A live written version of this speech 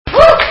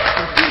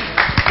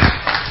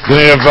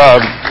Gonna have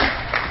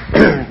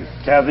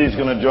Kathie's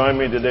going to join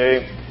me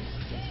today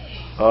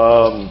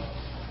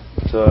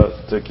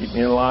to keep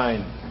me in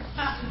line.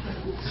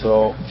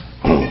 So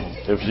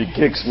if she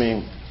kicks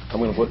me, I'm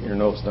going to put your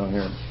notes down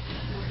here.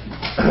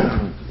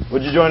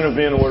 Would you join with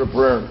me in a word of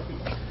prayer?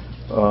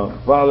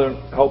 Father,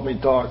 help me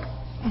talk.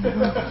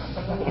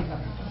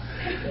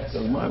 Because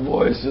my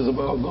voice is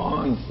about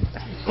gone.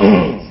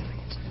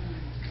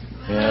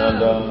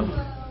 And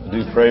I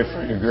do pray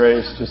for your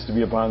grace just to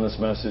be upon this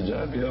message.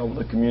 I'd be able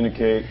to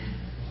communicate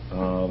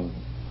in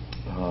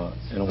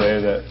a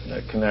way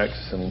that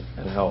connects and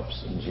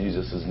helps. In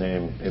Jesus'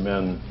 name,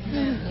 amen.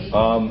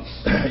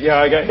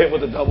 I got hit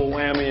with a double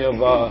whammy of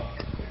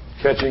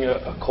catching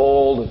a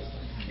cold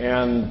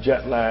and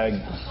jet lag,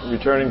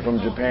 returning from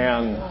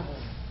Japan,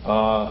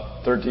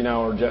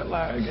 13-hour jet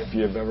lag, if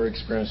you've ever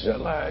experienced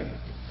jet lag.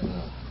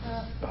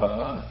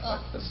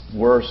 It's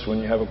worse when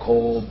you have a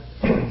cold.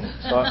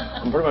 So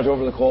I'm pretty much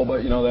over the cold,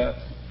 but you know that,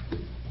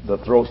 the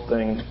throat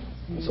thing.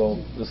 So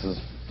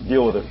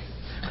deal with it.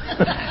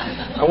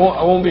 I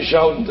won't be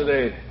shouting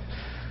today.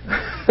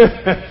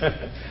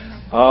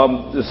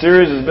 The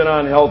series has been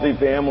on healthy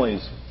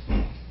families,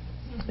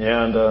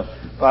 and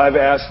 5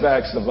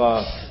 aspects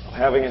of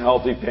having a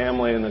healthy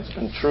family, and it's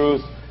been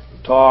truth,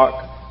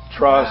 talk,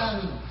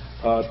 trust,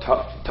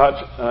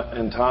 touch,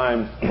 and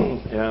time.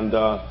 And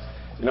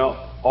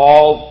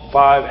all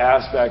 5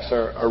 aspects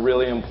are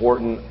really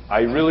important.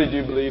 I really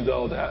do believe,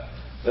 though, that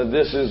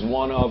this is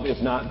one of,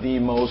 if not the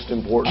most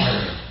important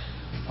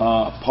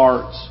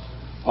parts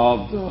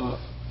of the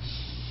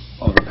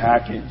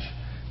package.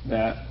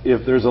 That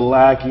if there's a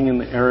lacking in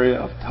the area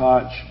of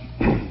touch,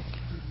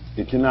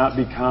 it cannot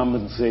be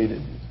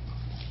compensated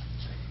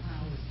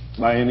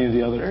by any of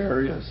the other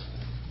areas.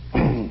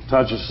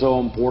 Touch is so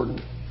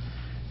important.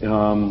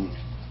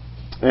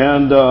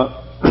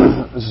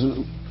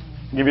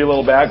 Give you a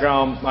little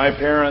background. My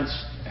parents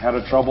had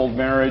a troubled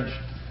marriage.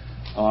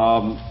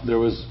 There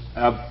was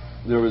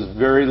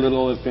very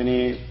little, if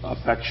any,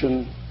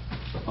 affection,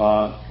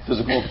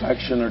 physical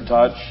affection or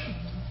touch.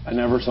 I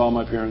never saw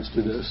my parents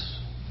do this,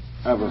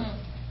 ever.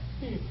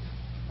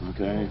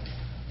 Okay.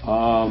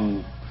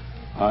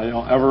 I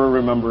don't ever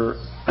remember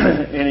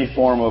any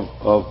form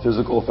of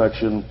physical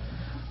affection.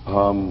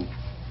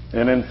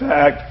 And in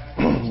fact,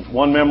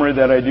 one memory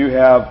that I do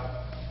have,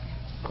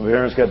 my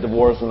parents got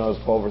divorced when I was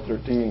 12 or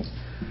 13.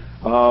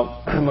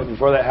 But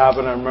before that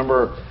happened, I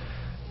remember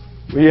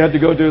we had to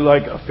go do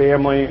like a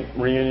family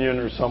reunion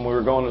or something. We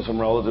were going to some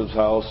relative's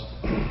house,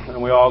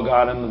 and we all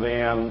got in the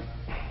van.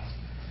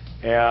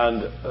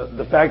 And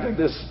the fact that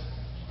this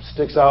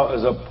sticks out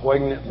as a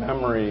poignant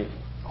memory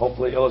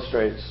hopefully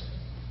illustrates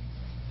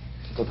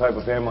the type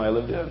of family I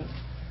lived in.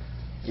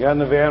 We got in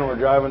the van, we're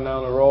driving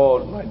down the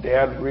road. My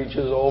dad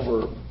reaches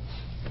over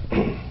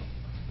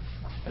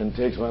and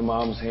takes my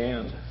mom's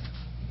hand.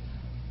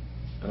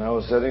 And I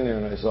was sitting there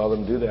and I saw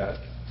them do that.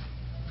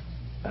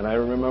 And I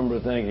remember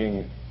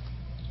thinking,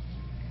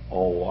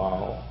 oh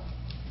wow,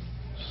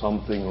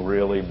 something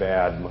really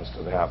bad must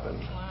have happened.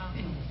 Wow.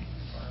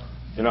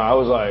 I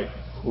was like,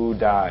 who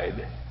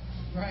died?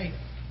 Right.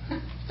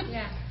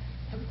 Yeah.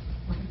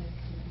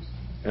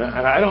 And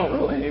I don't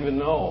really even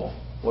know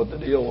what the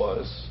deal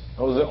was.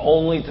 It was the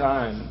only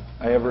time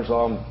I ever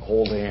saw them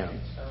hold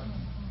hands.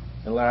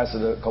 It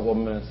lasted a couple of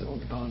minutes, it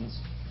was done.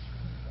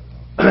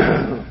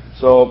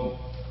 So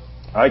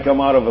I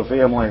come out of a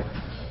family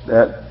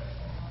that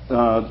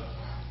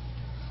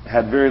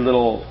had very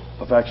little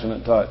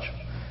affectionate touch.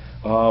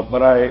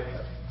 But I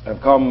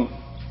have come,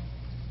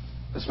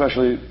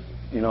 especially,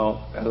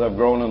 as I've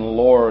grown in the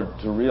Lord,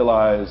 to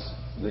realize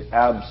the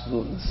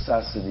absolute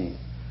necessity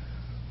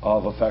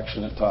of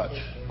affectionate touch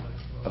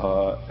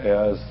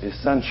as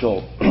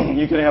essential.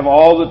 You can have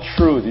all the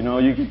truth,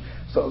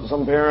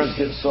 some parents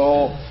get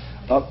so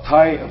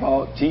uptight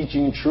about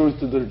teaching truth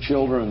to their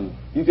children.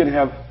 You can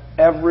have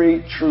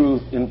every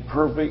truth in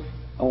perfect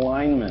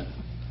alignment,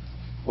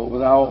 but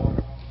without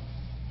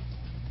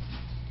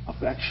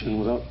affection,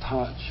 without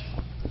touch,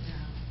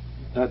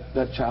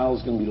 that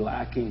child's going to be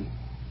lacking.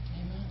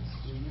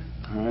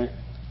 All right.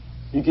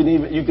 You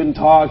can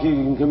talk, you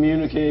can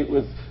communicate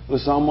with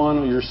someone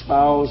or your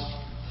spouse,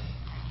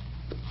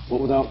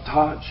 but without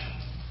touch,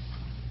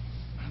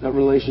 that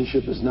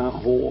relationship is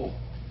not whole.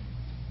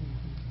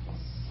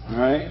 All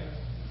right.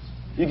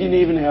 You can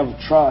even have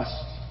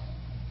trust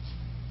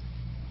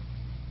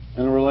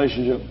in a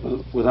relationship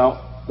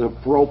without the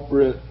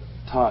appropriate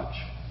touch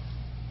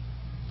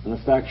and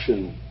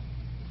affection.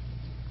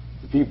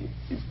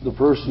 The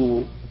person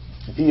will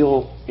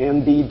feel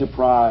and be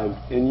deprived,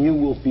 and you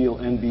will feel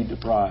and be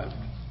deprived.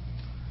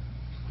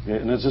 Okay?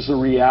 And it's just a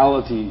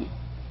reality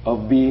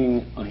of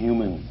being a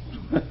human.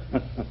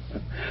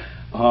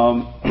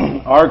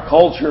 Our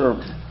culture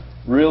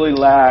really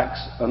lacks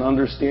an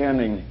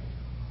understanding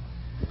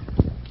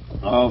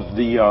of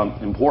the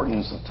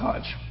importance of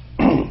touch.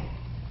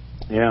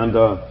 And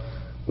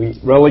we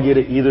relegate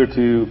it either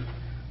to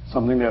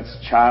something that's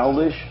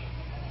childish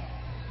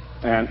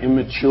and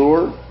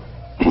immature,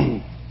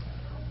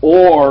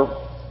 or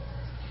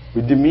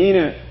we demean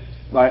it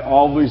by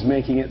always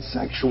making it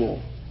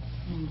sexual.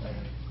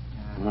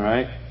 All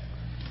right?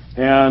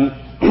 And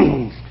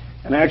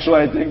and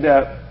actually I think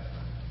that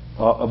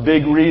a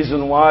big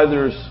reason why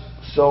there's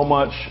so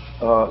much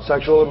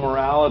sexual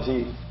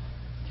immorality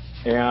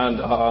and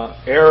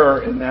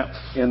error in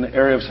the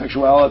area of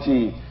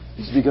sexuality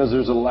is because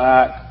there's a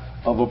lack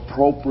of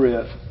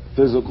appropriate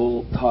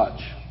physical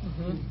touch.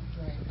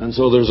 And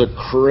so there's a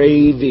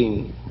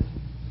craving.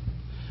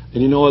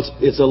 And you know,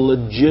 it's a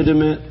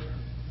legitimate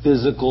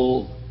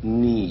physical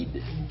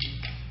need,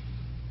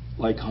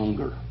 like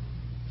hunger.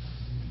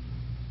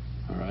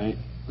 All right?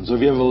 And so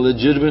if you have a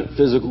legitimate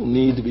physical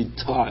need to be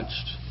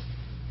touched,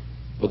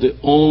 but the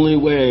only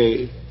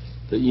way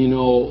that you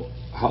know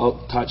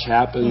how touch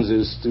happens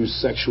is through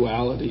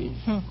sexuality,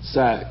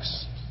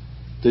 sex,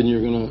 then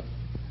you're going to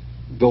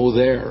go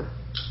there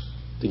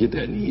to get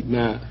that need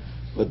met.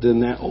 But then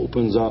that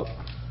opens up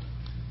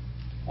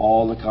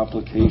all the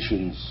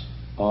complications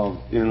of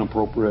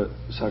inappropriate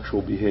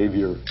sexual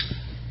behavior.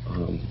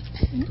 Go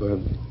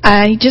ahead.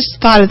 I just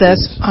thought of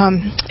this. I'll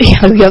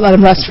let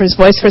him rest for his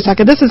voice for a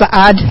second. This is an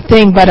odd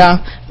thing, but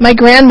my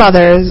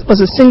grandmother was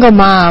a single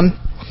mom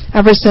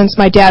ever since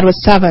my dad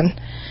was 7.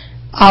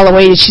 All the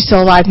way, she's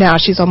still alive now.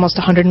 She's almost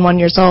 101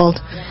 years old.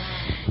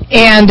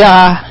 And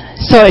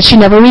so she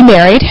never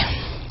remarried.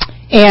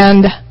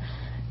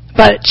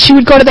 But she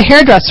would go to the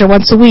hairdresser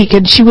once a week,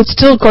 and she would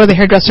still go to the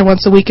hairdresser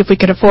once a week if we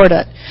could afford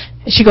it.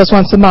 She goes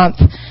once a month.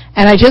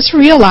 And I just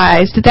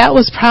realized that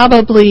was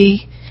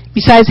probably,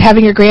 besides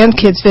having her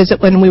grandkids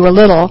visit when we were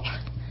little,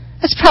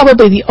 that's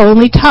probably the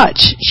only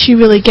touch she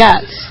really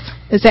gets,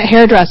 is that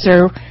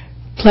hairdresser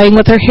playing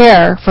with her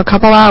hair for a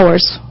couple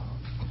hours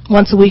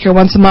once a week or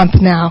once a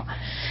month now.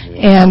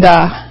 And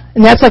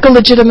that's like a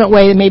legitimate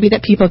way maybe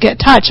that people get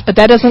touched, but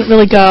that doesn't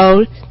really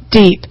go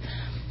deep.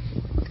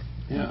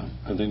 Yeah,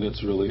 I think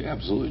that's really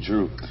absolutely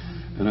true.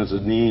 And that's a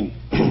need.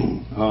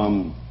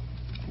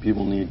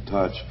 People need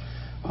touch.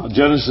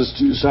 Genesis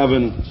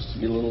 2:7, just to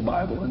get a little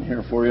Bible in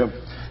here for you.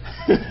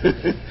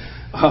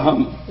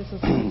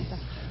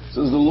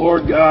 Says the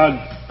Lord God.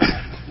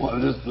 Well,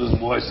 this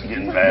voice is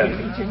getting bad.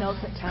 Read your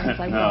notes at times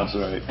like no, it's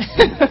all right.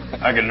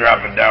 I can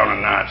drop it down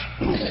a notch.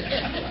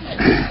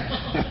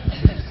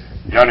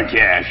 Johnny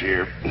Cash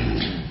here.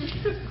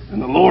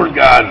 And the Lord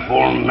God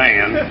formed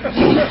man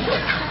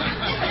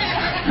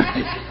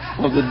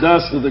of the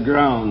dust of the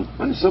ground.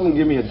 Why don't someone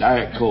give me a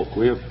Diet Coke?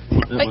 We have.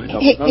 That might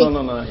help. No,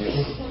 not here.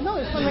 No,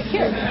 there's one right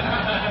here.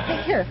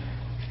 Right here.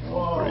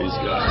 Praise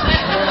God.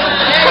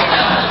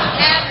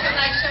 Ask and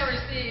I shall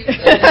receive.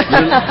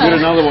 Get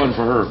another one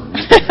for her.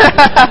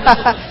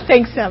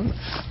 Thanks, Sam.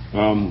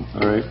 All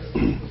right.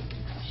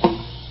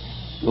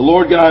 The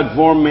Lord God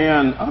formed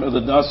man out of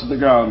the dust of the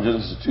ground,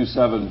 Genesis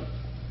 2:7,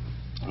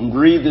 and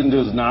breathed into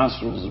his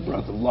nostrils the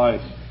breath of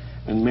life,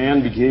 and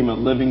man became a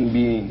living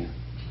being.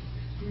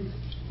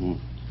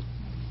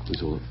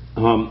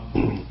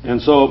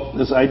 And so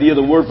this idea,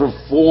 the word for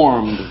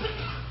formed,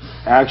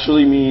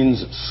 actually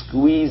means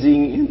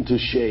squeezing into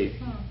shape,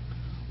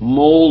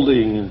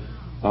 molding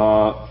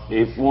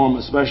a form,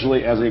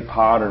 especially as a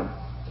potter.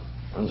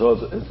 And so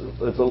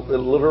it's a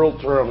literal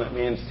term that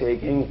means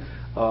taking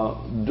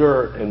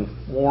dirt and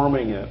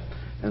forming it.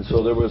 And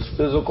so there was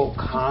physical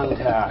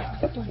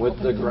contact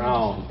with the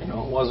ground. You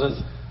know, it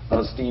wasn't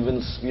a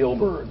Steven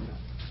Spielberg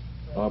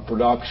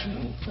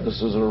production.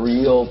 This is a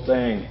real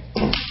thing.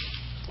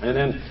 And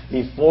then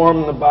he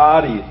formed the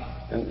body.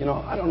 And, you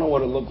know, I don't know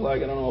what it looked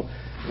like. I don't know.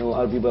 You know, a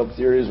lot of people have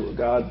theories with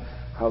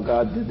how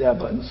God did that.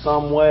 But in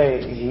some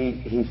way,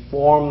 he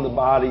formed the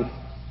body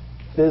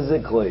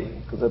physically,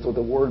 because that's what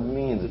the word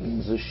means. It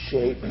means the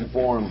shape and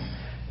form.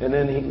 And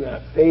then he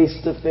got face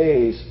to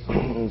face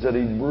and said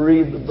he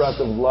breathed the breath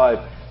of life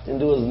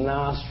into his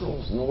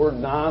nostrils. And the word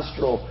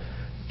nostril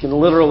can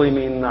literally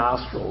mean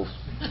nostrils.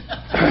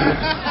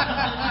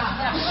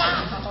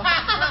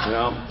 You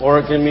know, or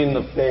it can mean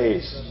the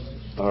face.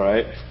 All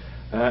right?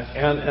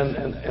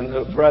 And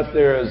the breath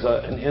there is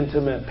an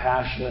intimate,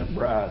 passionate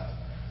breath,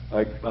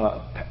 like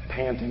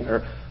panting,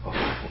 or,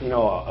 you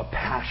know, a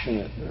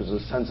passionate. There's a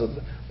sense of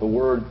the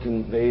word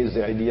conveys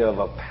the idea of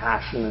a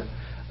passionate,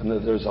 and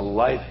that there's a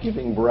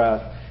life-giving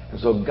breath. And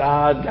so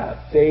God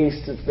got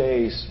face to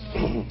face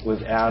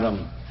with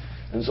Adam.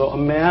 And so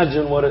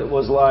imagine what it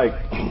was like,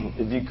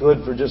 if you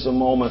could, for just a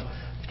moment.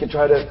 You could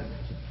try to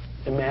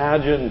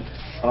imagine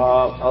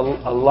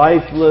a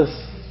lifeless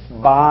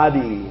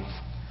body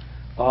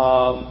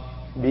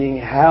being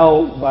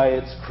held by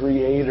its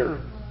creator.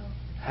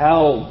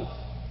 Held.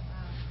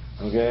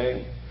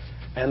 Okay?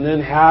 And then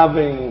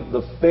having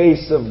the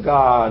face of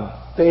God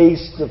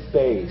face to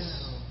face.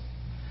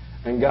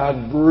 And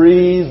God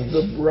breathed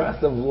the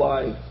breath of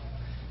life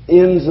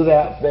into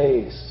that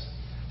face.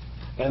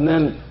 And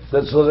then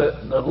so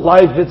that the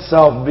life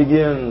itself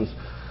begins.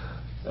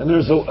 And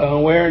there's an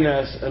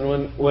awareness. And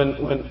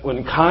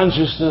when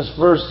consciousness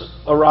first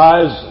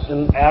arrives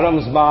in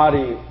Adam's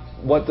body,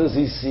 what does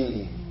he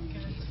see?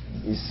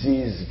 He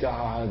sees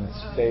God's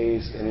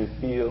face and he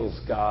feels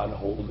God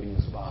holding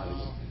his body.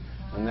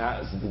 And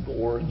that is the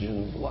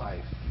origin of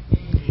life.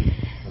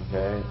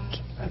 Okay?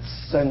 That's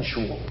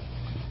sensual.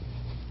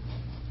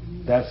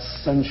 That's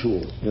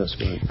sensual. Yes,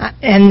 go ahead.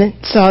 And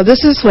so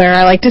this is where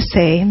I like to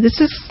say, this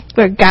is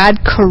where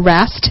God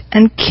caressed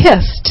and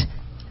kissed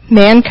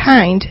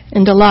mankind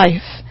into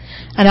life.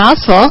 And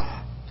also,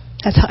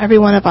 that's how every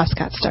one of us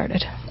got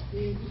started.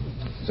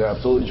 It's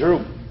absolutely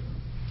true.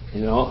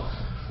 You know,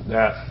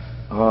 that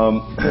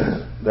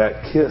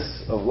that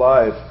kiss of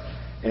life.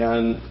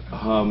 And,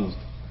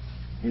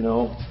 you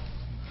know,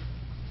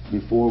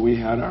 before we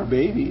had our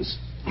babies,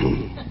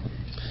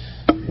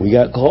 we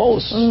got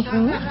close.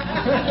 Mm-hmm.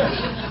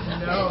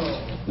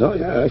 No,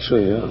 yeah,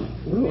 actually, yeah,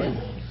 really.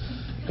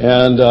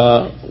 And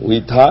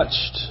we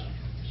touched,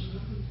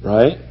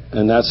 right?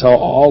 And that's how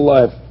all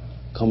life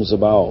comes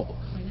about.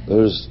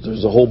 There's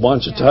a whole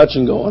bunch of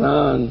touching going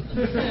on.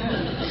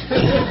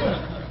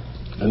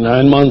 And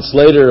 9 months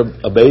later,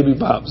 a baby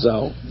pops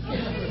out.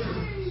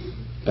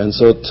 And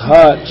so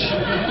touch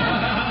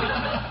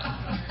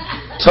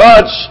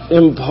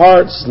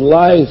imparts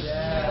life.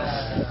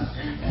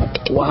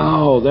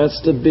 Wow,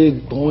 that's the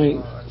big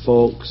point,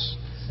 folks.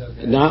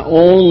 Not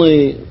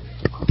only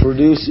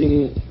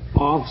producing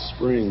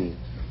offspring,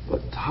 but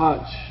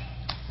touch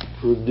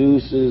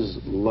produces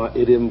life.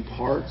 It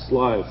imparts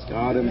life.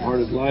 God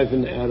imparted life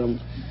into Adam.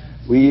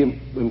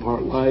 We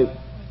impart life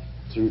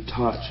through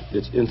touch.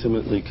 It's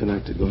intimately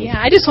connected. Go ahead.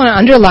 Yeah, I just want to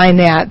underline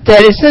that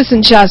it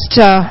isn't just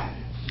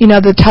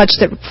the touch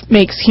that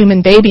makes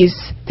human babies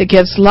that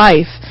gives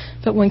life,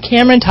 but when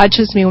Cameron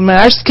touches me, when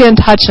our skin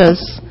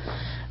touches,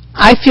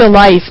 I feel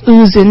life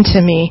ooze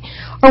into me.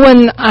 Or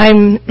when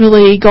I'm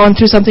really going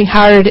through something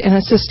hard and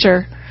a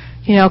sister,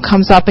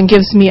 comes up and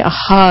gives me a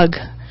hug,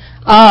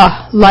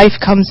 life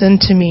comes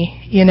into me,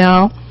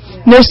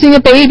 Nursing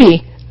a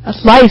baby,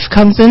 life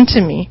comes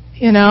into me,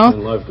 And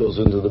life goes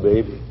into the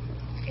baby.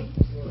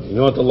 You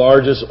know what the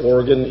largest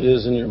organ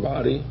is in your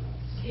body?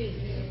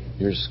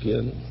 Your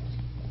skin.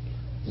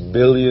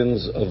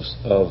 Billions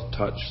of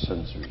touch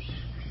sensors.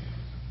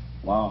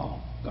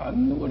 Wow. God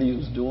knew what He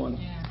was doing.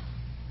 Yeah.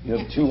 You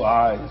have 2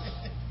 eyes.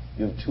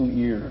 You have 2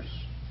 ears.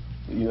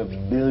 But you have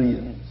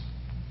billions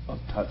of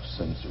touch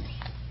sensors.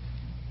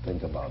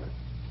 Think about it.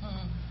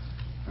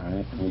 All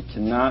right? We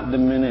cannot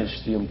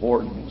diminish the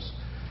importance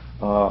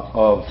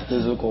of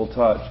physical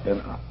touch.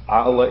 And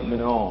I'll let you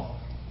know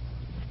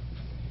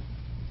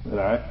that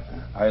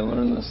I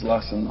learned this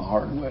lesson the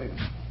hard way.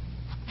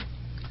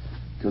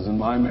 Because in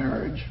my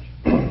marriage,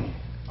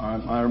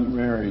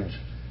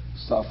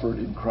 suffered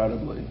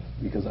incredibly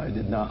because I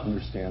did not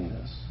understand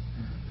this.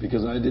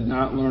 Because I did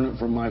not learn it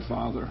from my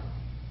father.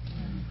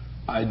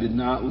 I did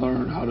not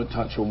learn how to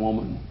touch a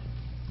woman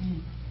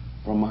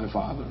from my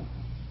father.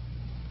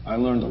 I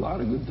learned a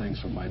lot of good things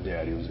from my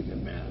dad. He was a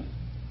good man.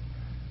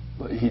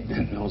 But he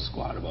didn't know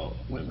squat about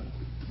women.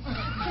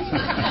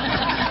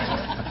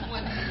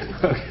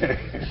 Okay.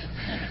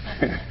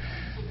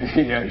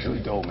 He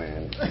actually told me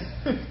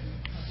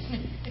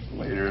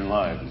later in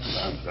life,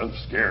 I'm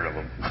scared of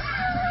him.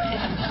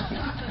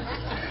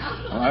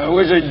 I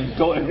wish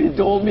if he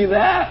told me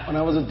that when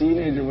I was a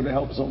teenager, it would have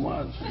helped so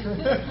much.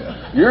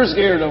 You're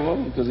scared of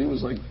him because he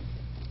was like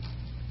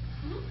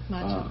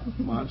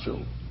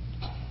macho.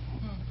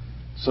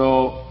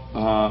 So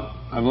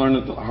I've learned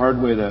it the hard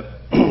way that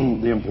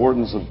the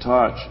importance of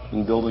touch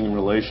in building a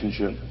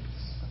relationship.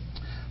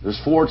 There's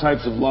 4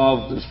 types of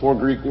love. There's 4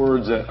 Greek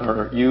words that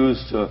are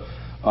used to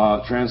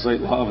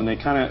translate love, and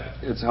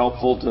it's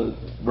helpful to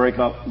break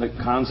up the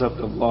concept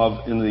of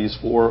love into these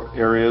 4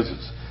 areas.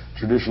 It's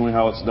traditionally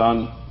how it's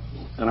done.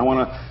 And I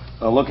want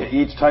to look at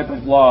each type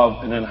of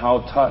love and then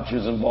how touch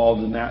is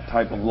involved in that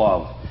type of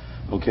love.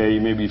 Okay,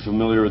 you may be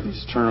familiar with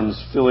these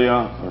terms.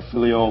 Philia or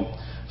phileo,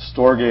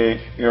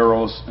 storge,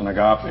 eros, and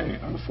agape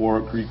are the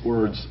 4 Greek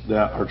words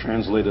that are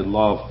translated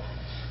love.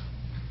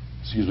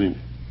 Excuse me.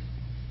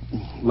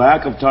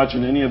 Lack of touch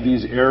in any of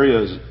these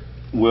areas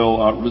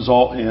will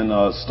result in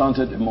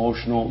stunted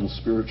emotional and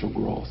spiritual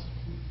growth.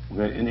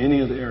 Okay, in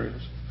any of the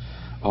areas.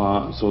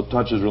 So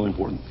touch is really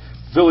important.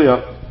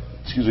 Philia,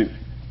 excuse me.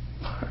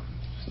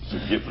 That's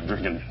what you get for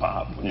drinking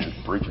pop when you're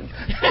preaching.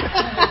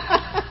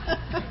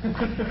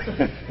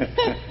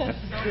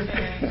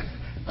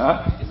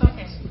 Huh? It's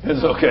okay.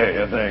 It's okay,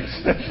 yeah, thanks.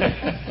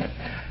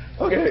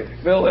 Okay,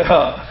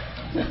 Philia.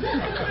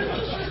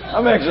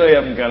 I'm actually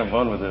having kind of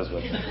fun with this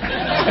one.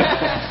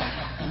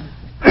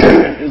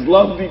 Is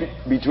love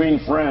between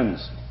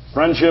friends.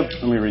 Friendship,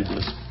 let me read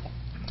this.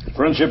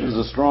 Friendship is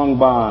a strong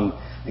bond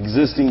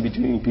existing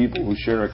between people who share a